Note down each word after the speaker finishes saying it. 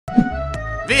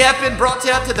We have been brought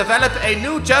here to develop a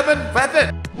new German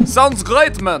weapon. Sounds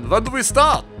great, man. When do we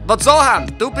start? But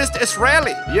Zohan, du bist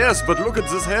Israeli. Yes, but look at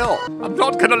this hair. I'm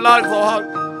not gonna lie,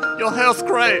 Zohan. Your hair's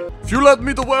great. If you let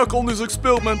me to work on this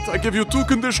experiment, I give you 2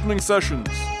 conditioning sessions.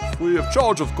 Free of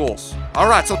charge, of course.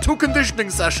 Alright, so 2 conditioning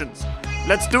sessions.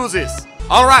 Let's do this.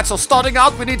 Alright, so starting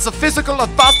out, we need the physical of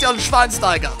Bastian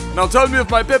Schweinsteiger. Now tell me if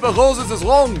my Pepe Roses is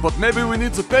wrong, but maybe we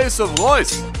need the pace of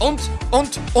Royce. Und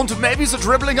maybe the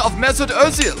dribbling of Mesut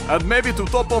Özil. And maybe to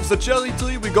top off the cherry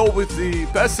tree, we go with the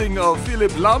passing of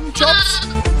Philipp Lahm chops.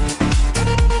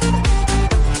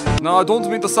 Now, I don't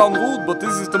mean to sound rude, but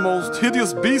this is the most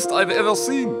hideous beast I've ever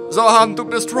seen. Zohan, du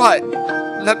bist right.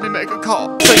 Let me make a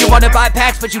call. So you wanna buy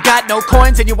packs, but you got no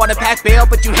coins, and you wanna pack bail,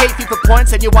 but you hate FIFA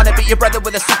points, and you wanna beat your brother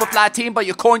with a super fly team, but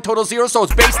your coin total 0, so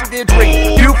it's basically a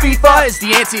dream. New FIFA is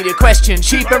the answer to your question.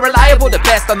 Cheap and reliable, the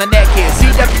best on the net here.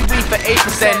 CWE for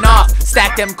 8% off.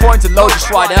 Stack them coins and load your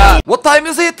SWAT up. What time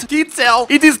is it? Kitzel.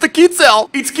 It is the Kitzel.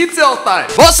 It's Kitzel time.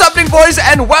 What's happening, boys,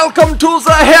 and welcome to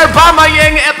the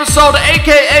Aubameyang episode,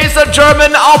 aka the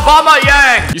German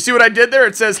Aubameyang. You see what I did there?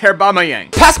 It says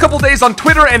Aubameyang. Past couple days on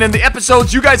Twitter and in the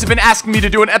episodes, you guys have been asking me to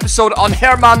do an episode on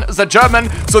Herrman the German,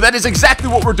 so that is exactly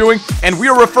what we're doing, and we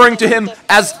are referring to him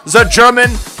as the German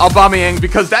Aubameyang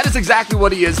because that is exactly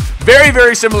what he is. Very,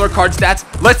 very similar card stats.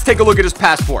 Let's take a look at his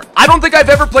passport. I don't think I've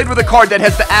ever played with a card that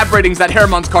has the ab ratings that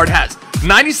Herrman's card has.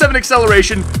 97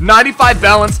 acceleration, 95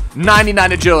 balance,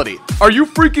 99 agility. Are you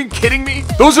freaking kidding me?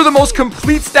 Those are the most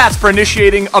complete stats for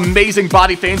initiating amazing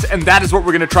body feints, and that is what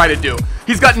we're going to try to do.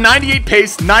 He's got 98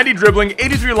 pace, 90 dribbling,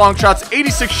 83 long shots,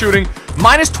 86 shooting,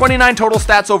 minus 29 total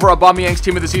stats over Aubameyang's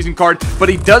team of the season card, but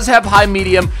he does have high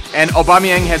medium, and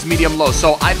Aubameyang has medium low,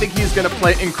 so I think he's going to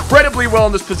play incredibly well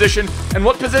in this position. And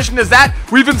what position is that?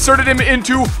 We've inserted him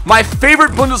into my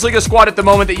favorite Bundesliga squad at the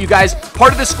moment that you guys,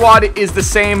 part of the squad is the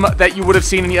same that you would have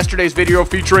seen in yesterday's video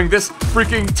featuring this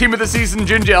freaking team of the season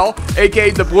Gingel,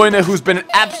 aka De Bruyne, who's been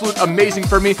absolute amazing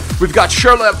for me. We've got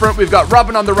Schürrle up front, we've got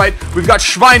Robin on the right, we've got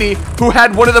Schweini, who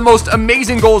had one of the most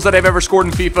amazing goals that I've ever scored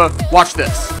in FIFA. Watch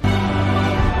this.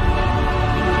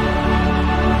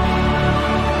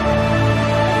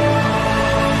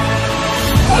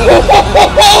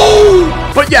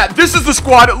 But yeah, this is the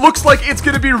squad. It looks like it's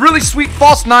going to be really sweet.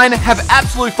 False 9 have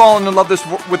absolutely fallen in love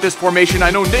with this formation. I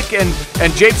know Nick and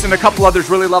Japes and a couple others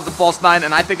really love the false 9,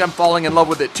 and I think I'm falling in love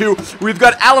with it too. We've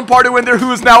got Alan Pardew in there,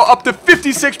 who is now up to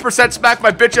 56% smack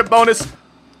my bitch up bonus.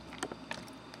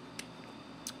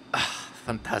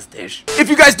 Fantastic. If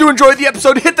you guys do enjoy the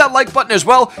episode, hit that like button as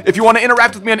well. If you want to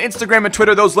interact with me on Instagram and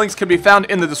Twitter, those links can be found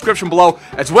in the description below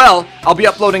as well. I'll be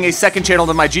uploading a second channel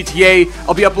to my GTA.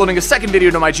 I'll be uploading a second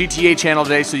video to my GTA channel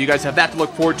today, so you guys have that to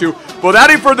look forward to. But without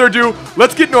any further ado,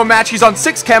 let's get into a match. He's on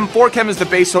 6 chem, 4 chem is the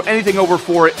base, so anything over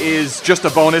 4 is just a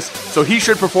bonus. So he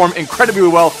should perform incredibly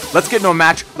well. Let's get into a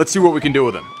match. Let's see what we can do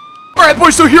with him. Alright,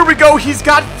 boys, so here we go. He's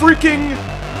got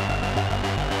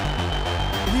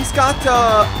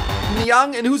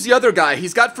Aubameyang, and who's the other guy?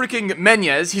 He's got freaking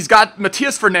Menez, he's got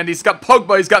Matias Fernandes, he's got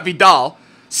Pogba, he's got Vidal.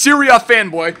 Syria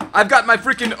fanboy. I've got my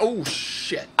freaking, oh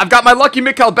shit. I've got my lucky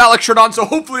Mikhail Ballack shirt on, so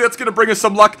hopefully that's gonna bring us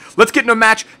some luck. Let's get into a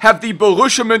match, have the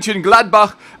Borussia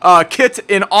Mönchengladbach kit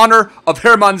in honor of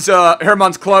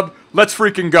Herrman's club. Let's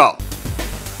freaking go.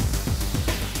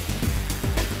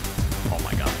 Oh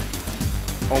my god.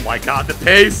 Oh my god, the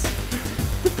pace.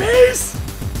 The pace.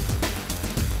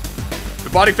 The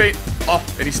body feint. Oh,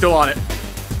 and he's still on it.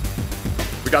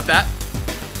 We got that.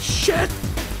 Shit.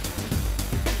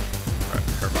 All right,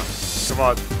 Herrman. Come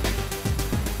on.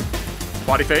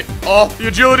 Body feint. Oh, the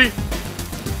agility.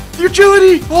 The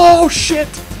agility. Oh, shit.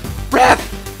 Ref.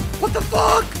 What the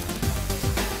fuck?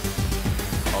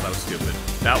 Oh, that was stupid.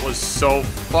 That was so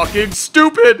fucking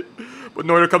stupid. But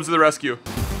Neuer comes to the rescue.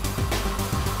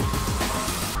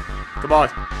 Come on.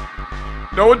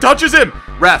 No one touches him.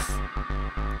 Ref.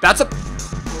 That's a...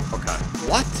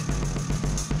 What?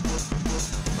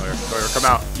 Neuer, come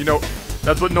out. You know,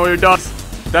 that's what Neuer does.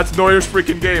 That's Neuer's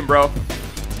freaking game, bro.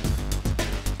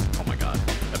 Oh my god.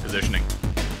 That positioning.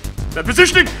 That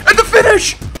positioning! And the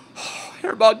finish! Oh,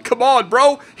 Herrman, come on,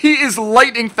 bro. He is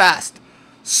lightning fast.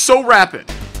 So rapid.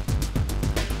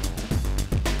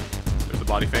 There's the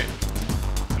body feint.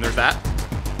 And there's that.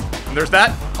 And there's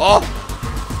that. Oh!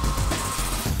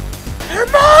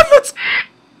 Herrman, let's...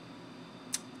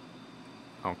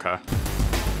 Okay.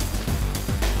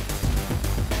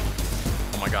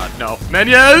 Oh my god, no.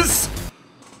 Menez!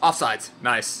 Offsides.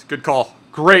 Nice. Good call.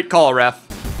 Great call, ref.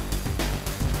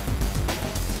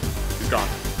 He's gone.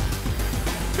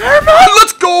 Herrman,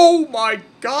 let's go! My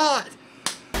god.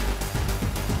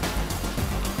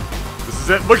 This is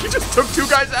it. Look, he just took 2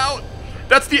 guys out.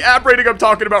 That's the ab rating I'm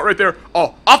talking about right there.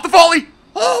 Oh, off the volley.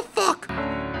 Oh, fuck.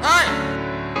 Hey!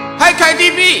 Hey,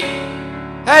 KDB!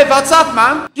 Hey, what's up,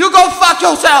 man? You go fuck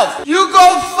yourself! You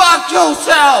go fuck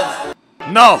yourself!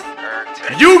 No.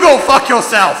 You go fuck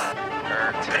yourself.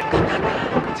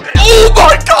 Oh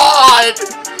my god!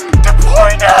 De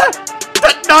Bruyne!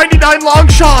 That 99 long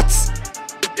shots!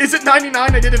 Is it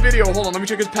 99? I did a video. Hold on, let me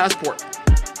check his passport.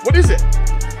 What is it?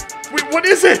 Wait, what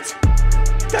is it?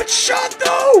 That shot,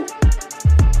 though!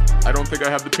 I don't think I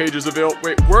have the pages available.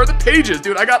 Wait, where are the pages,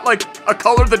 dude? I got, like, a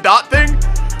color the dot thing.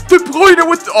 De Bruyne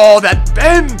with... Oh, that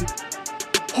bend!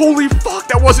 Holy fuck,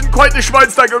 that wasn't quite the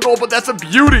Schweinsteiger goal, but that's a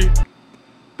beauty.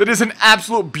 That is an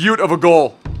absolute beaut of a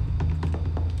goal.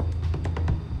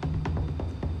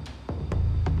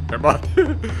 Herman.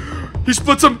 He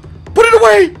splits him. Put it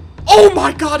away! Oh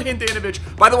my god,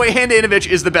 Handanovic. By the way, Handanovic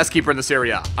is the best keeper in the Serie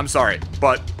A. I'm sorry,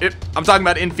 but I'm talking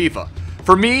about in FIFA.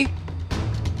 For me,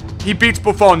 he beats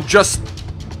Buffon. Just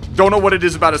don't know what it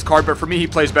is about his card, but for me, he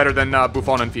plays better than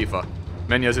Buffon in FIFA.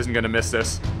 Menyes isn't going to miss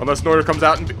this. Unless Neuer comes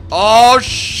out and... Oh,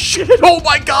 shit. Oh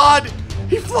my god.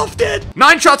 He fluffed it.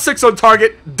 9 shots, 6 on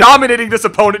target. Dominating this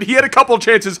opponent. He had a couple of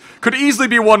chances. Could easily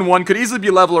be 1-1. Could easily be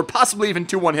level or possibly even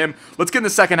 2-1 him. Let's get in the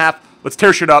second half. Let's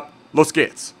tear shit up. Los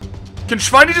geht's. Can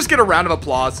Schweini just get a round of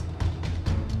applause?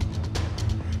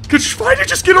 Can Schweini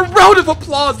just get a round of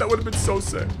applause? That would have been so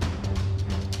sick.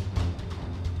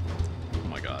 Oh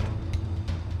my god.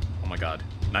 Oh my god.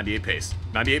 98 pace.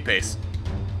 98 pace.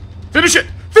 Finish it!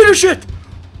 Finish it!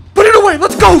 Put it away!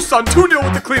 Let's go, son! 2-0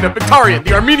 with the cleanup. Mkhitaryan,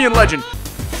 the Armenian legend.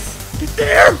 Get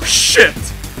there! Shit!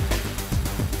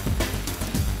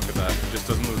 Look at that. He just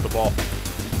doesn't lose the ball.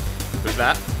 There's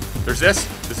that. There's this.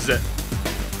 This is it.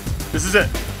 This is it.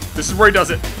 This is where he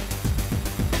does it.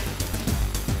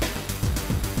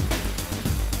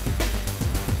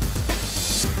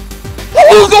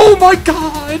 Oh my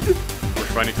god! Where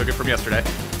Schweini took it from yesterday.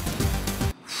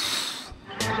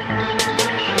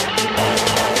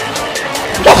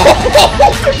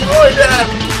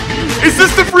 Is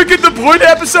this the freaking De Bruyne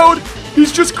episode?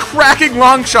 He's just cracking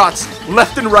long shots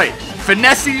left and right.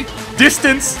 Finesse,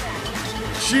 distance.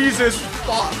 Jesus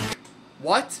fuck.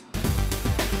 What?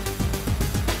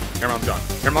 Herman's gone.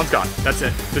 Herman's gone. That's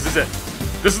it. This is it.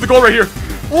 This is the goal right here.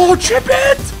 Oh, chip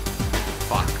it!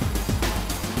 Fuck.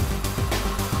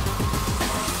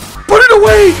 Put it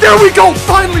away! There we go!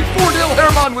 Finally 4-0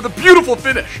 Herman with a beautiful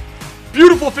finish.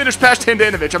 Beautiful finish past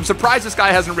Handanovic. I'm surprised this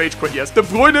guy hasn't rage quit yet. De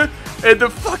Bruyne and the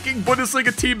fucking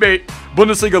Bundesliga teammate.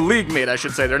 Bundesliga league mate, I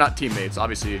should say. They're not teammates.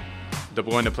 Obviously, De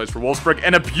Bruyne plays for Wolfsburg.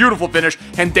 And a beautiful finish.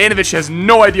 Handanovic has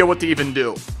no idea what to even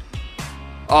do.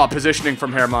 Oh, positioning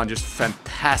from Herman, just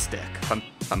fantastic.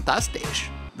 Fantastic.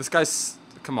 This guy's...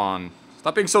 Come on.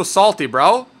 Stop being so salty,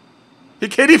 bro. He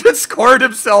can't even score it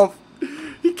himself.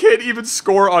 He can't even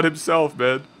score on himself,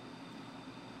 man.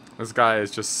 This guy is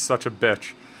just such a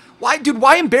bitch. Why, dude,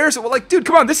 why embarrass it? Well, like, dude,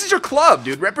 come on. This is your club,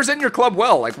 dude. Represent your club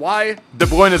well. Like, why? De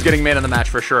Bruyne is getting man of the match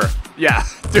for sure. Yeah,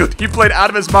 dude, he played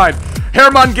out of his mind.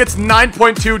 Herman gets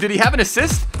 9.2. Did he have an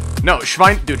assist? No,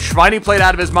 Schweini played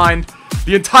out of his mind.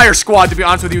 The entire squad, to be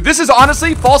honest with you. This is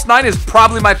honestly, false 9 is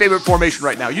probably my favorite formation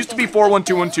right now. Used to be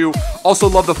 4-1-2-1-2. Also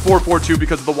love the 4-4-2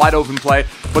 because of the wide open play.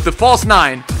 But the false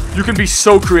 9, you can be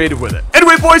so creative with it.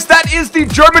 Anyway, boys, that is the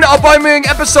German Aubameyang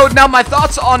episode. Now, my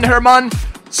thoughts on Herman,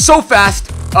 so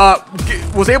fast.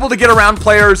 Was able to get around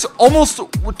players almost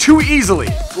too easily.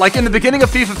 Like in the beginning of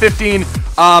FIFA 15,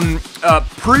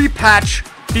 pre-patch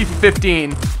FIFA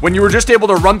 15, when you were just able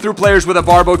to run through players with a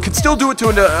barbo, could still do it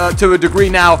to a degree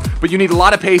now, but you need a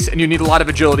lot of pace and you need a lot of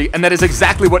agility, and that is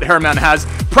exactly what Herman has.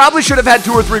 Probably should have had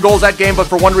 2 or 3 goals that game, but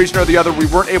for one reason or the other, we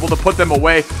weren't able to put them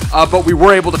away, but we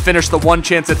were able to finish the one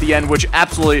chance at the end, which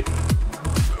absolutely...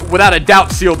 without a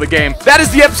doubt sealed the game. That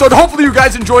is the episode. Hopefully you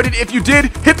guys enjoyed it. If you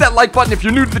did, hit that like button. If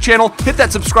you're new to the channel, hit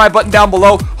that subscribe button down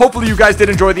below. Hopefully you guys did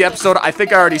enjoy the episode. I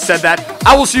think I already said that.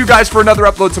 I will see you guys for another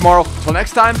upload tomorrow. Till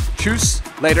next time, tschüss,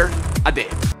 later,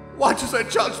 ade. Why'd you say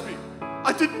judge me?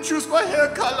 I didn't choose my hair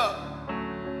color.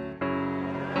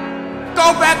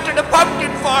 Go back to the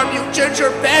pumpkin farm, you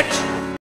ginger bitch!